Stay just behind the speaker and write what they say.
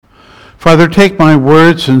Father, take my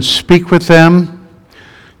words and speak with them.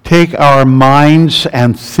 Take our minds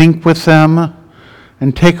and think with them.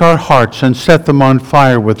 And take our hearts and set them on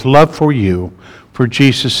fire with love for you, for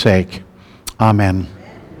Jesus' sake. Amen.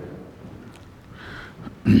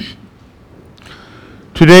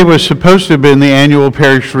 Today was supposed to have been the annual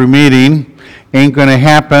parish meeting. Ain't going to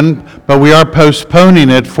happen, but we are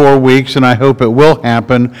postponing it 4 weeks, and I hope it will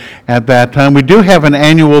happen at that time. We do have an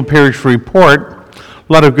annual parish report.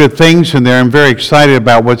 A lot of good things in there. I'm very excited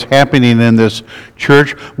about what's happening in this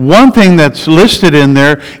church. One thing that's listed in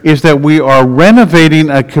there is that we are renovating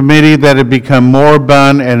a committee that had become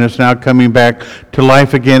moribund and is now coming back to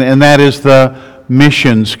life again, and that is the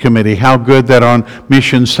Missions Committee. How good that on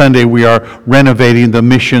Mission Sunday we are renovating the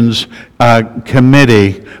Missions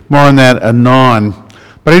Committee. More on that anon.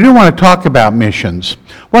 But I do want to talk about missions.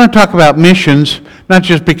 I want to talk about missions, not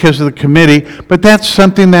just because of the committee, but that's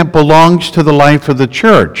something that belongs to the life of the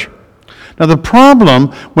church. Now the problem,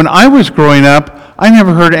 when I was growing up, I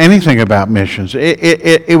never heard anything about missions.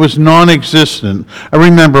 It was non-existent. I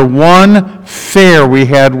remember one fair we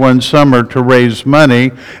had one summer to raise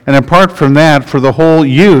money, and apart from that, for the whole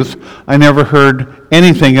youth, I never heard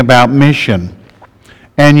anything about mission.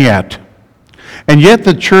 And yet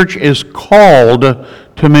the church is called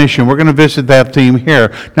to mission. We're going to visit that theme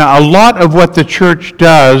here. Now, a lot of what the church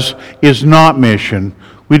does is not mission.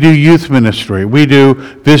 We do youth ministry. We do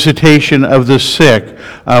visitation of the sick.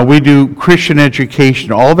 We do Christian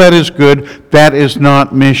education. All that is good. That is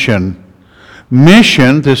not mission.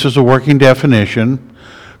 Mission, this is a working definition.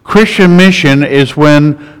 Christian mission is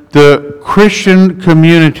when the Christian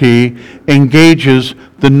community engages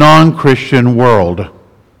the non-Christian world.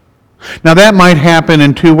 Now that might happen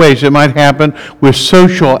in two ways. It might happen with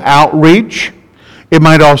social outreach. It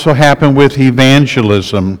might also happen with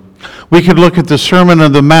evangelism. We could look at the Sermon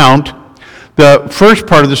on the Mount. The first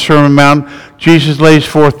part of the Sermon on the Mount, Jesus lays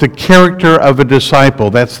forth the character of a disciple.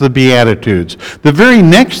 That's the Beatitudes. The very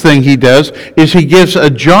next thing he does is he gives a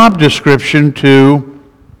job description to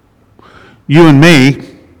you and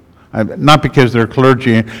me, not because they're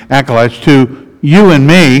clergy and acolytes, to you and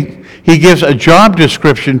me. He gives a job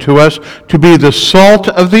description to us to be the salt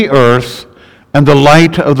of the earth and the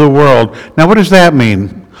light of the world. Now, what does that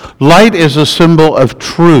mean? Light is a symbol of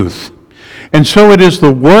truth. And so it is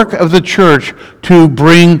the work of the church to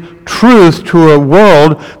bring truth to a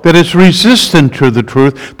world that is resistant to the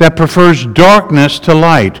truth, that prefers darkness to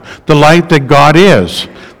light, the light that God is.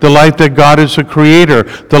 The light that God is a creator,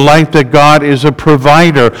 the light that God is a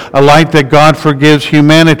provider, a light that God forgives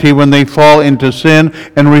humanity when they fall into sin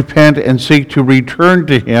and repent and seek to return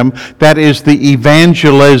to Him. That is the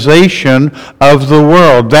evangelization of the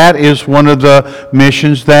world. That is one of the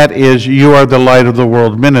missions. That is, you are the light of the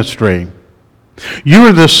world ministry. You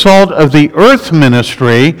are the salt of the earth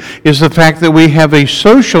ministry is the fact that we have a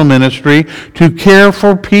social ministry to care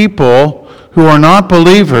for people who are not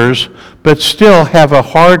believers but still have a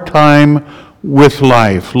hard time with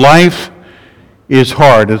life. Life is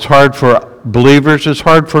hard. It's hard for believers. It's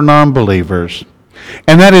hard for non-believers.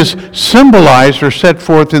 And that is symbolized or set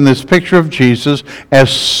forth in this picture of Jesus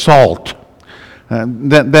as salt.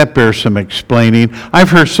 That bears some explaining.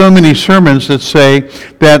 I've heard so many sermons that say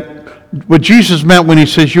that what Jesus meant when he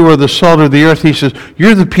says you are the salt of the earth, he says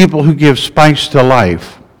you're the people who give spice to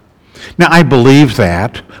life. Now, I believe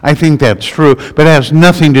that. I think that's true, but it has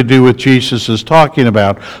nothing to do with Jesus is talking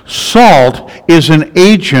about. Salt is an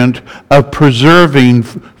agent of preserving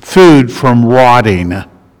food from rotting.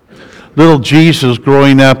 Little Jesus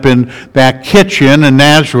growing up in that kitchen in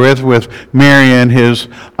Nazareth with Mary and his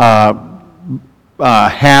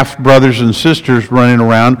half brothers and sisters running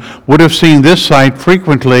around would have seen this sight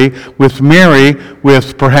frequently with Mary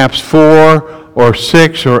with perhaps 4 or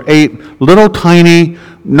 6 or 8 little tiny,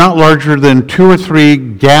 not larger than 2 or 3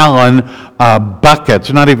 gallon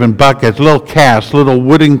buckets, not even buckets, little casks, little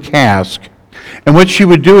wooden cask. And what she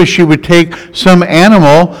would do is she would take some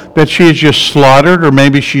animal that she has just slaughtered, or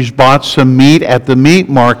maybe she's bought some meat at the meat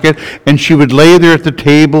market, and she would lay there at the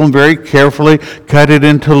table and very carefully cut it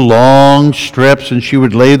into long strips, and she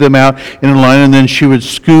would lay them out in a line, and then she would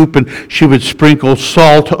scoop and she would sprinkle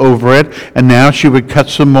salt over it, and now she would cut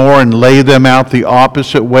some more and lay them out the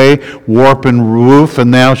opposite way, warp and woof, and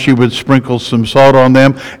now she would sprinkle some salt on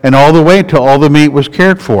them, and all the way till all the meat was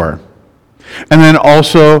cared for. And then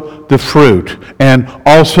also the fruit, and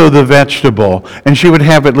also the vegetable. And she would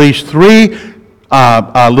have at least 3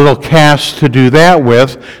 little casks to do that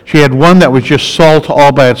with. She had one that was just salt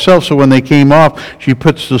all by itself, so when they came off, she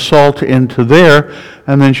puts the salt into there,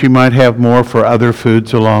 and then she might have more for other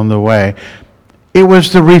foods along the way. It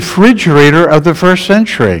was the refrigerator of the first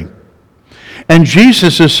century. And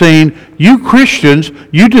Jesus is saying, you Christians,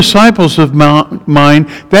 you disciples of mine,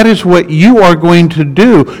 that is what you are going to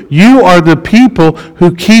do. You are the people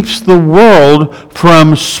who keeps the world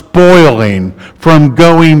from spoiling, from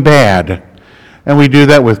going bad. And we do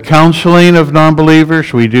that with counseling of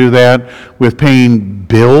non-believers. We do that with paying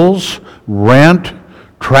bills, rent,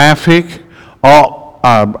 traffic,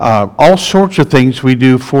 all sorts of things we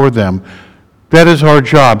do for them. That is our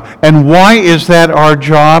job. And why is that our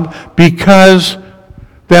job? Because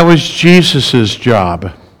that was Jesus'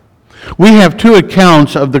 job. We have two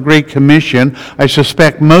accounts of the Great Commission. I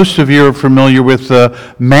suspect most of you are familiar with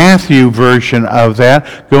the Matthew version of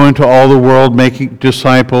that. Go into all the world, making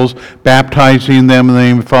disciples, baptizing them in the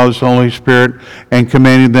name of the Father, Son, and Holy Spirit, and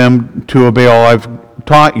commanding them to obey all I've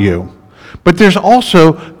taught you. But there's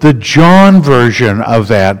also the John version of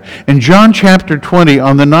that. In John chapter 20,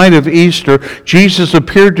 on the night of Easter, Jesus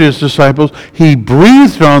appeared to his disciples. He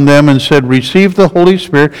breathed on them and said, receive the Holy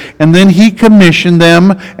Spirit. And then he commissioned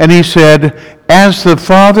them and he said, as the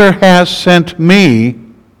Father has sent me,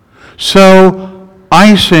 so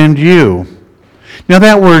I send you. Now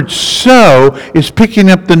that word so is picking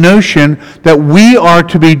up the notion that we are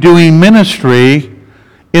to be doing ministry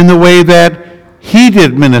in the way that he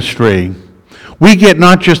did ministry. We get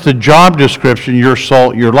not just a job description, your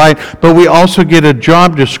salt, your light, but we also get a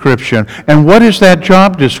job description. And what is that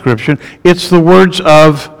job description? It's the words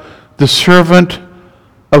of the servant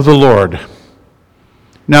of the Lord.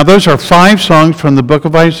 Now, those are 5 songs from the book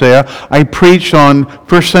of Isaiah. I preached on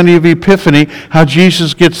First Sunday of Epiphany how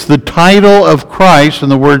Jesus gets the title of Christ in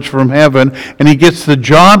the words from heaven, and he gets the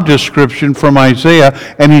job description from Isaiah,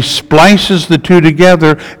 and he splices the two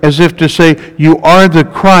together as if to say, you are the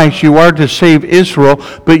Christ, you are to save Israel,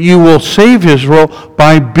 but you will save Israel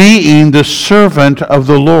by being the servant of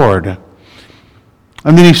the Lord.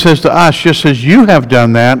 And then he says to us, just as you have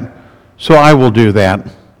done that, so I will do that.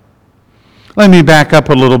 Let me back up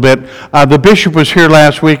a little bit. The bishop was here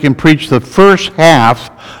last week and preached the first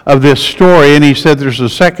half of this story, and he said there's a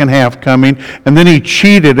second half coming, and then he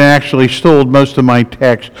cheated and actually stole most of my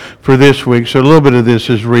text for this week, so a little bit of this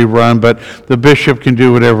is rerun, but the bishop can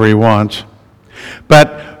do whatever he wants.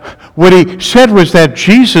 But what he said was that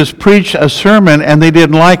Jesus preached a sermon and they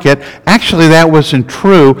didn't like it. Actually, that wasn't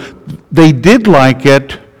true. They did like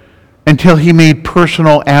it until he made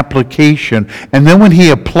personal application. And then when he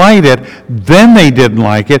applied it, then they didn't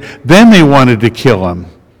like it. Then they wanted to kill him.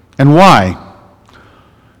 And why?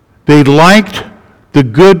 They liked the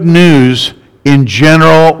good news in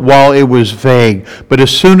general while it was vague. But as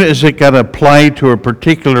soon as it got applied to a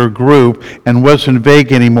particular group and wasn't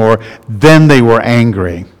vague anymore, then they were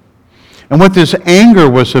angry. And what this anger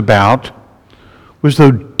was about was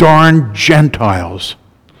those darn Gentiles.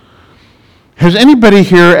 Has anybody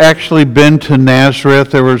here actually been to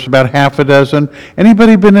Nazareth? There was about half a dozen.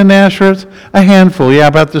 Anybody been to Nazareth? A handful, yeah,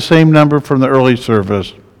 about the same number from the early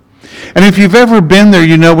service. And if you've ever been there,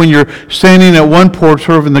 you know when you're standing at one port,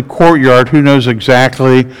 sort of in the courtyard, who knows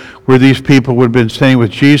exactly where these people would have been staying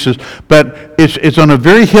with Jesus, but it's on a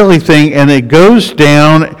very hilly thing, and it goes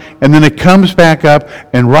down, and then it comes back up,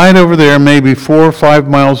 and right over there, maybe 4 or 5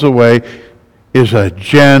 miles away, is a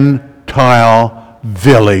Gentile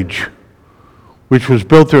village, which was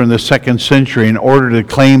built there in the 2nd century in order to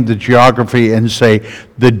claim the geography and say,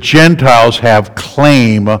 the Gentiles have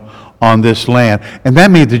claim on this land. And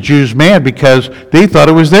that made the Jews mad because they thought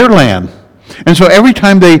it was their land. And so every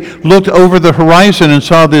time they looked over the horizon and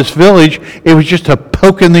saw this village, it was just a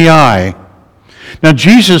poke in the eye. Now,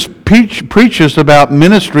 Jesus preaches about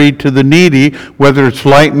ministry to the needy, whether it's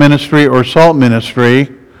light ministry or salt ministry,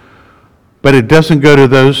 but it doesn't go to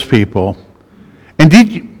those people. And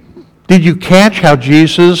did you catch how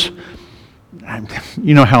Jesus,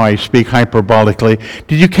 you know how I speak hyperbolically,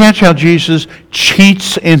 did you catch how Jesus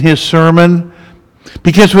cheats in his sermon?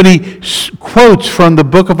 Because when he quotes from the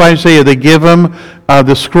book of Isaiah, they give him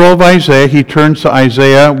the scroll of Isaiah. He turns to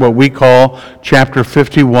Isaiah, what we call chapter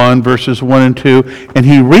 51, verses 1 and 2, and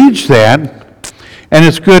he reads that, and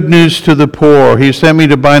it's good news to the poor. He sent me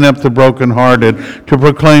to bind up the brokenhearted, to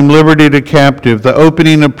proclaim liberty to captive, the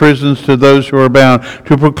opening of prisons to those who are bound,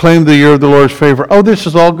 to proclaim the year of the Lord's favor. Oh, this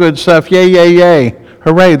is all good stuff. Yay, yay, yay.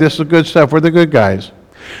 Hooray, this is good stuff. We're the good guys.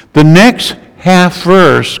 The next half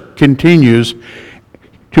verse continues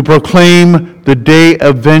to proclaim the day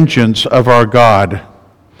of vengeance of our God.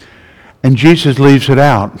 And Jesus leaves it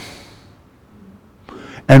out.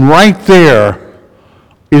 And right there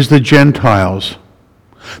is the Gentiles.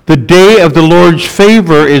 The day of the Lord's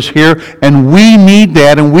favor is here, and we need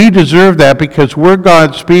that, and we deserve that because we're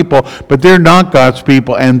God's people, but they're not God's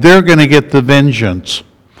people, and they're going to get the vengeance.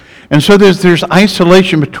 And so there's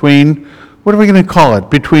isolation between what are we going to call it?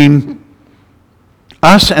 Between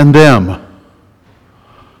us and them.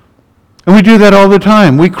 And we do that all the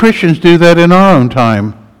time. We Christians do that in our own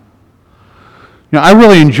time. I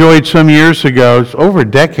really enjoyed some years ago, it's over a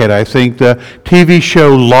decade I think, the TV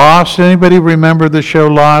show Lost. Anybody remember the show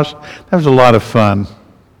Lost? That was a lot of fun.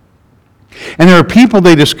 And there are people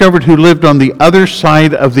they discovered who lived on the other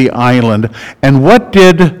side of the island. And what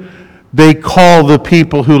did they call the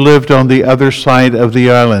people who lived on the other side of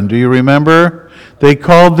the island? Do you remember? They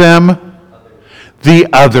called them the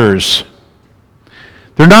others.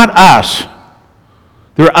 They're not us.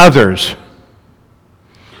 They're others.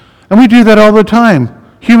 And we do that all the time.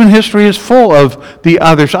 Human history is full of the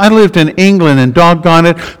others. I lived in England, and doggone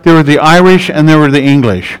it, there were the Irish and there were the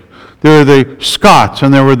English. There were the Scots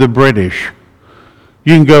and there were the British.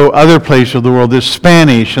 You can go other places of the world. There's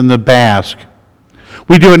Spanish and the Basque.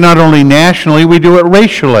 We do it not only nationally, we do it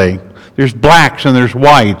racially. There's blacks and there's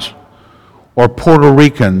whites, or Puerto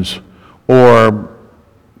Ricans, or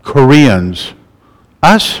Koreans.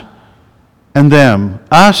 Us and them.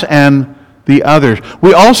 Us and the others.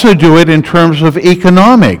 We also do it in terms of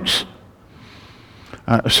economics.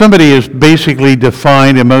 Somebody is basically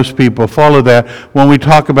defined, and most people follow that. When we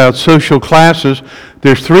talk about social classes,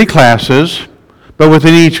 there's 3 classes, but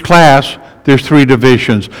within each class, there's 3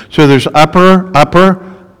 divisions. So there's upper,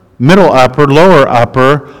 middle upper, lower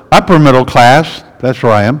upper middle class, that's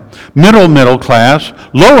where I am, middle class,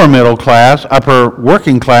 lower middle class, upper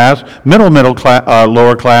working class, middle class,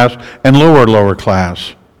 lower class, and lower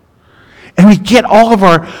class. And we get all of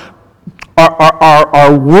our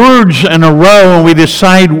words in a row, and we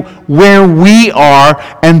decide where we are,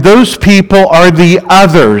 and those people are the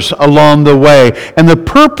others along the way. And the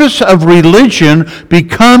purpose of religion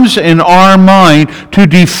becomes, in our mind, to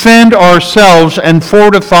defend ourselves and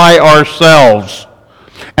fortify ourselves.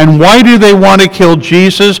 And why do they want to kill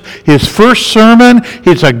Jesus? His first sermon,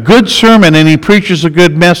 it's a good sermon, and he preaches a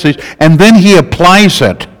good message, and then he applies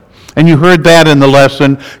it. And you heard that in the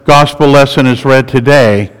lesson, gospel lesson is read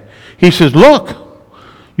today. He says, look,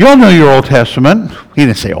 you all know your Old Testament. He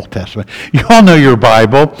didn't say Old Testament. You all know your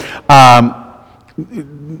Bible.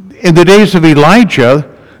 In the days of Elijah,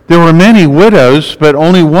 there were many widows, but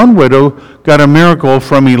only one widow got a miracle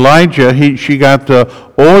from Elijah. She got the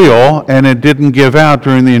oil, and it didn't give out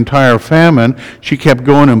during the entire famine. She kept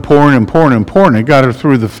going and pouring and pouring and pouring. It got her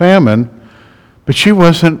through the famine. But she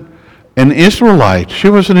wasn't an Israelite. She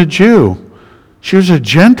wasn't a Jew. She was a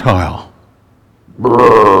Gentile.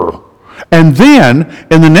 Brrr. And then,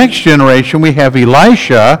 in the next generation, we have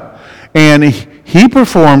Elisha, and he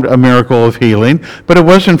performed a miracle of healing, but it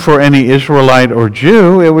wasn't for any Israelite or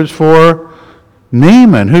Jew. It was for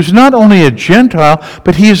Naaman, who's not only a Gentile,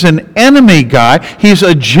 but he's an enemy guy. He's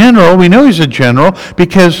a general. We know he's a general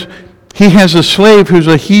because he has a slave who's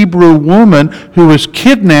a Hebrew woman who was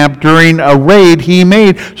kidnapped during a raid he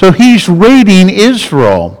made. So he's raiding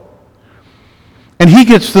Israel. And he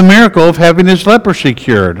gets the miracle of having his leprosy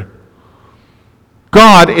cured.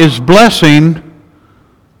 God is blessing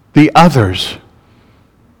the others.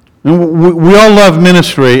 And we all love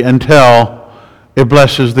ministry until it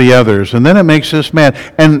blesses the others. And then it makes us mad.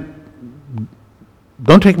 And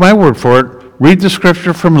don't take my word for it. Read the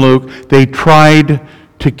scripture from Luke. They tried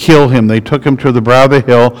to kill him. They took him to the brow of the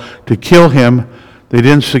hill to kill him. They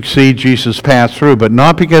didn't succeed. Jesus passed through, but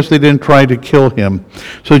not because they didn't try to kill him.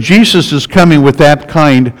 So Jesus is coming with that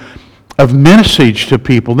kind of message to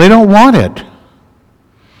people. They don't want it.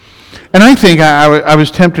 And I think I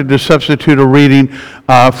was tempted to substitute a reading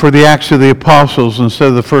for the Acts of the Apostles instead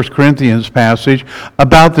of the 1 Corinthians passage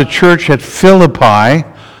about the church at Philippi.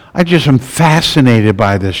 I just am fascinated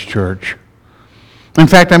by this church. In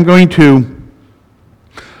fact, I'm going to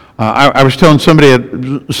I was telling somebody at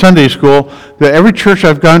Sunday school that every church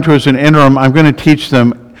I've gone to as an interim, I'm going to teach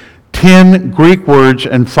them 10 Greek words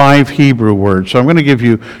and 5 Hebrew words. So I'm going to give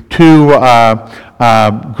you 2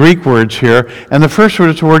 Greek words here. And the first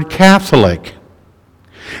word is the word Catholic.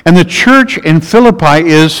 And the church in Philippi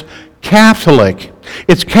is Catholic.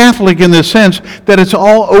 It's Catholic in the sense that it's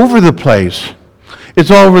all over the place. It's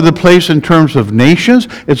all over the place in terms of nations.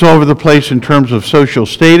 It's all over the place in terms of social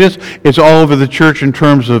status. It's all over the church in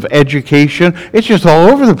terms of education. It's just all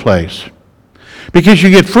over the place. Because you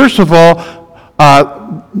get, first of all,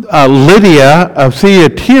 Lydia of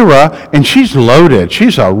Thyatira, and she's loaded.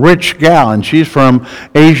 She's a rich gal, and she's from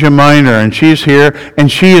Asia Minor, and she's here, and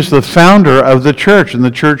she is the founder of the church, and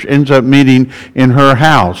the church ends up meeting in her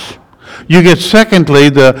house. You get, secondly,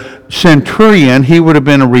 the centurion. He would have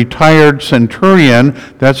been a retired centurion.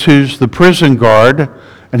 That's who's the prison guard,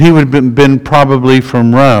 and he would have been probably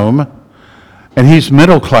from Rome. and he's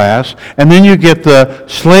middle class. And then you get the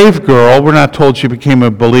slave girl. We're not told she became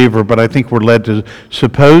a believer, but I think we're led to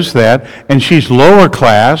suppose that. And she's lower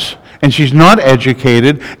class, and she's not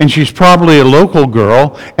educated, and she's probably a local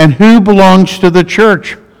girl. And who belongs to the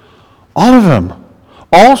church? All of them.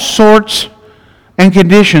 All sorts and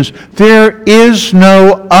conditions. There is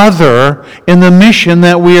no other in the mission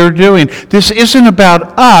that we are doing. This isn't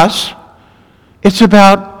about us. It's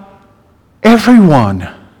about everyone.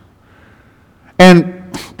 And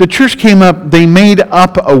the church came up, they made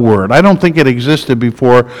up a word. I don't think it existed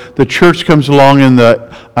before the church comes along in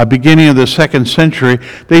the beginning of the 2nd century.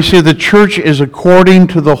 They say the church is according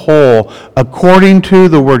to the whole. According to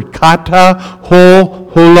the word kata, whole,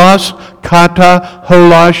 holos, kata,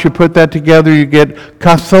 holos. You put that together, you get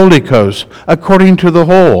katholikos, according to the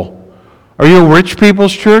whole. Are you a rich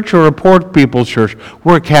people's church or a poor people's church?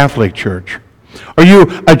 We're a Catholic church. Are you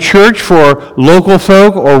a church for local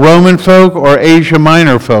folk or Roman folk or Asia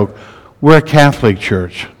Minor folk? We're a Catholic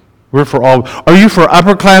church. We're for all. Are you for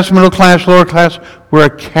upper class, middle class, lower class? We're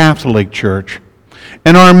a Catholic church.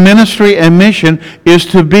 And our ministry and mission is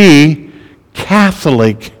to be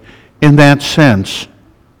Catholic in that sense.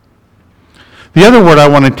 The other word I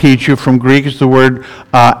want to teach you from Greek is the word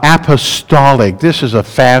apostolic. This is a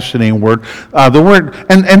fascinating word.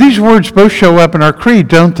 And these words both show up in our creed,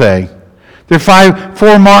 don't they? There are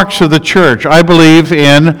four marks of the church. I believe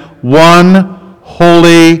in one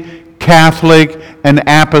holy, Catholic, and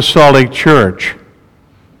apostolic church.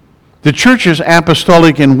 The church is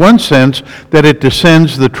apostolic in one sense, that it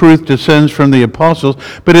descends, the truth descends from the apostles,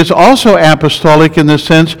 but it's also apostolic in the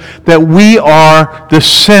sense that we are the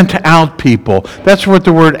sent out people. That's what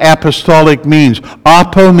the word apostolic means.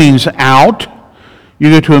 Apo means out. You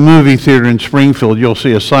go to a movie theater in Springfield, you'll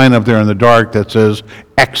see a sign up there in the dark that says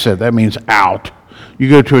exit. That means out. You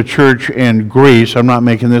go to a church in Greece, I'm not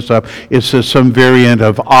making this up, it says some variant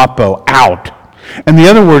of apo, out. And the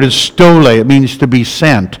other word is stole. It means to be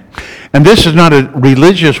sent. And this is not a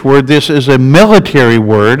religious word. This is a military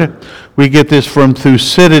word. We get this from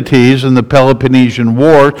Thucydides in the Peloponnesian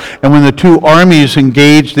War. And when the two armies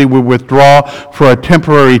engaged, they would withdraw for a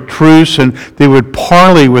temporary truce, and they would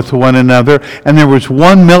parley with one another. And there was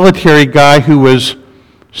one military guy who was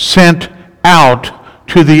sent out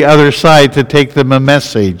to the other side to take them a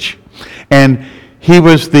message. And he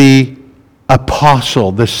was the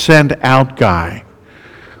apostle, the sent out guy,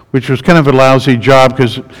 which was kind of a lousy job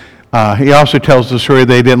because he also tells the story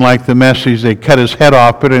they didn't like the message. They cut his head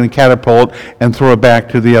off, put it in a catapult, and throw it back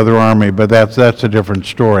to the other army. But that's a different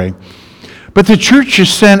story. But the church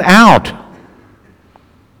is sent out.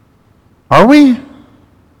 Are we?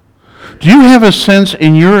 Do you have a sense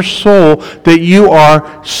in your soul that you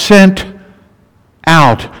are sent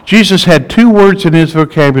out? Jesus had two words in his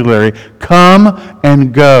vocabulary: come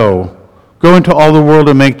and go. Go into all the world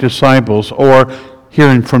and make disciples. Or,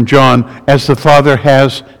 hearing from John, as the Father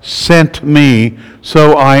has sent me,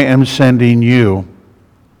 so I am sending you.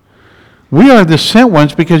 We are the sent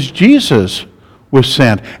ones because Jesus was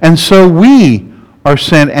sent. And so we are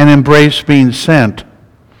sent and embrace being sent.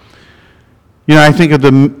 You know, I think of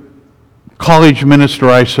the college minister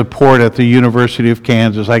I support at the University of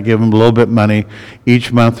Kansas. I give him a little bit of money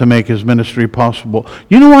each month to make his ministry possible.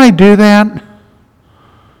 You know why I do that?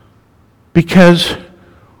 Because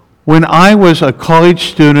when I was a college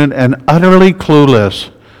student and utterly clueless,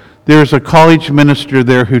 there's a college minister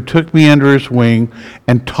there who took me under his wing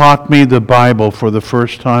and taught me the Bible for the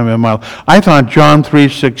first time in my life. I thought John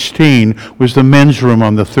 3:16 was the men's room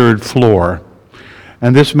on the 3rd floor.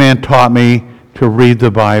 And this man taught me to read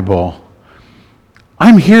the Bible.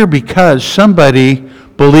 I'm here because somebody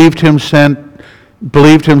believed himself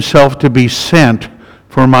to be sent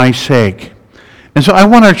for my sake. And so I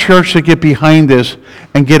want our church to get behind this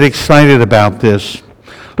and get excited about this.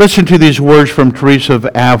 Listen to these words from Teresa of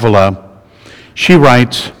Avila. She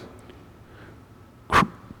writes,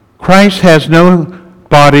 Christ has no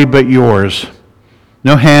body but yours,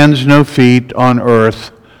 no hands, no feet on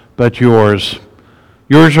earth but yours.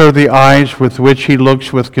 Yours are the eyes with which he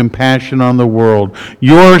looks with compassion on the world.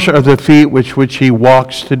 Yours are the feet with which he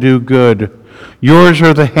walks to do good. Yours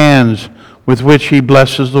are the hands with which he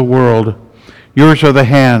blesses the world. Yours are the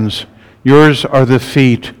hands, yours are the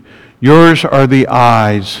feet, yours are the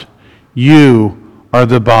eyes, you are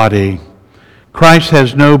the body. Christ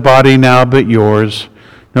has no body now but yours,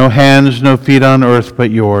 no hands, no feet on earth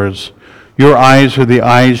but yours. Your eyes are the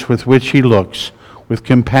eyes with which he looks, with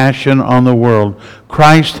compassion on the world.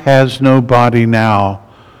 Christ has no body now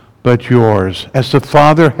but yours. As the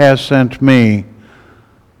Father has sent me,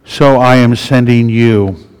 so I am sending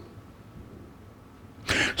you.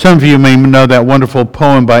 Some of you may know that wonderful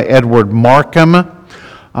poem by Edward Markham.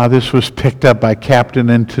 This was picked up by Captain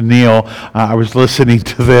and Tennille. I was listening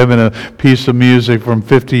to them in a piece of music from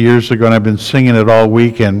 50 years ago, and I've been singing it all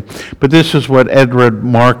weekend. But this is what Edward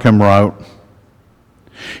Markham wrote.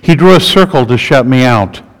 He drew a circle to shut me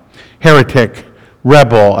out. Heretic,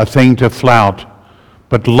 rebel, a thing to flout.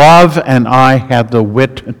 But love and I had the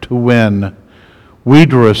wit to win. We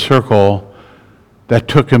drew a circle that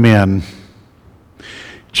took him in.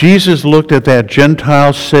 Jesus looked at that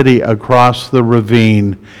Gentile city across the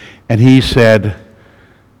ravine, and he said,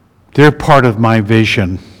 they're part of my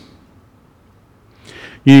vision.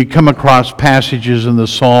 You come across passages in the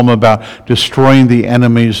Psalm about destroying the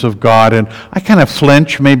enemies of God, and I kind of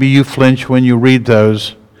flinch. Maybe you flinch when you read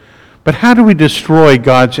those. But how do we destroy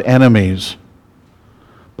God's enemies?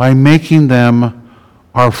 By making them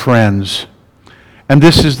our friends. And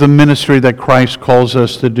this is the ministry that Christ calls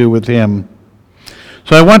us to do with him.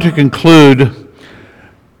 So I want to conclude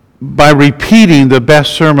by repeating the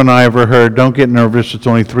best sermon I ever heard. Don't get nervous, it's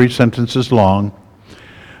only 3 sentences long.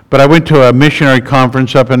 But I went to a missionary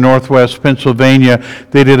conference up in northwest Pennsylvania.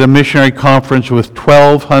 They did a missionary conference with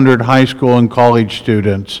 1,200 high school and college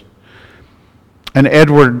students. And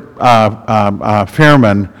Edward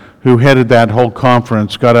Fairman, who headed that whole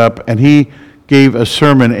conference, got up and he gave a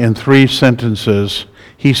sermon in 3 sentences.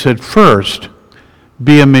 He said, first,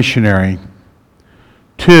 be a missionary.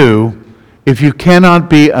 2, if you cannot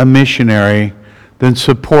be a missionary, then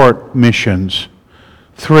support missions.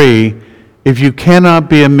 3, if you cannot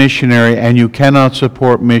be a missionary and you cannot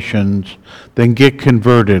support missions, then get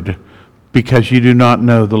converted because you do not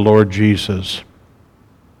know the Lord Jesus.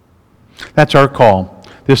 That's our call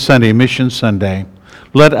this Sunday, Mission Sunday.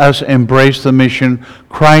 Let us embrace the mission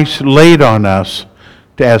Christ laid on us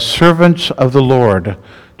as servants of the Lord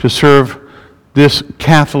to serve this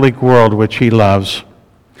Catholic world which he loves.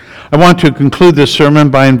 I want to conclude this sermon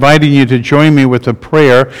by inviting you to join me with a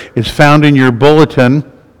prayer. It's found in your bulletin.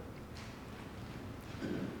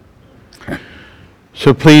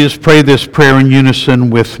 So please pray this prayer in unison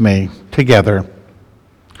with me together.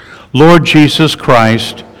 Lord Jesus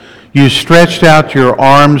Christ, you stretched out your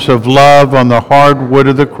arms of love on the hard wood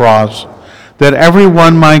of the cross, that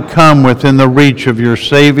everyone might come within the reach of your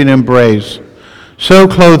saving embrace. So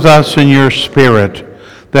clothe us in your Spirit,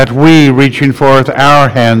 that we, reaching forth our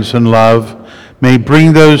hands in love, may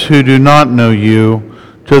bring those who do not know you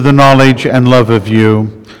to the knowledge and love of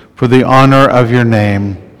you, for the honor of your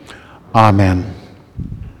name. Amen.